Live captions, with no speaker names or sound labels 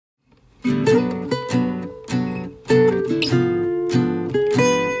Hello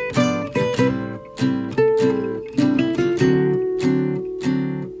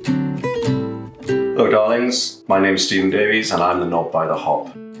darlings, my name is Davies and I'm the knob by the hop.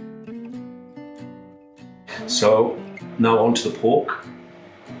 So now on to the pork.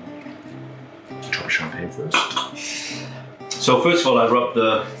 Try champagne first. So first of all I rub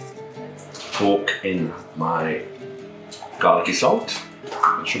the pork in my garlicky salt.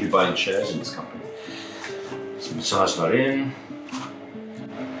 I should be buying shares in this company. So massage that in.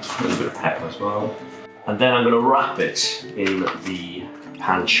 A little bit of pepper as well. And then I'm going to wrap it in the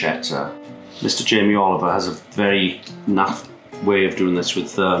pancetta. Mr. Jamie Oliver has a very naff way of doing this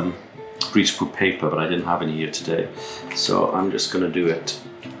with greaseproof paper, but I didn't have any here today. So I'm just going to do it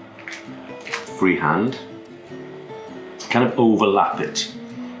freehand. Kind of overlap it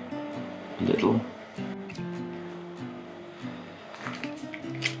a little.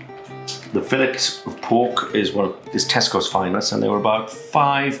 The fillet of pork is Tesco's finest, and they were about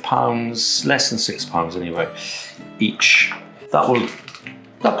 £5, less than £6 anyway, each. That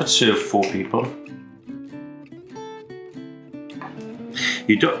could serve 4 people.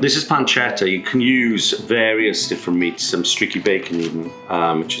 This is pancetta. You can use various different meats, some streaky bacon even,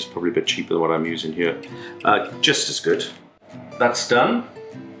 which is probably a bit cheaper than what I'm using here. Just as good. That's done.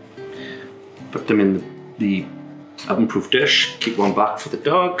 Put them in the oven-proof dish. Keep one back for the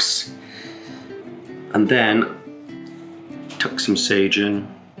dogs. And then tuck some sage in,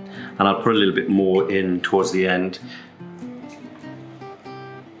 and I'll put a little bit more in towards the end.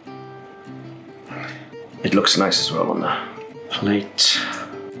 It looks nice as well on the plate.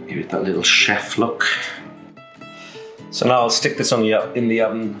 Give it that little chef look. So now I'll stick this in the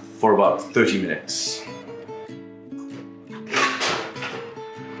oven for about 30 minutes.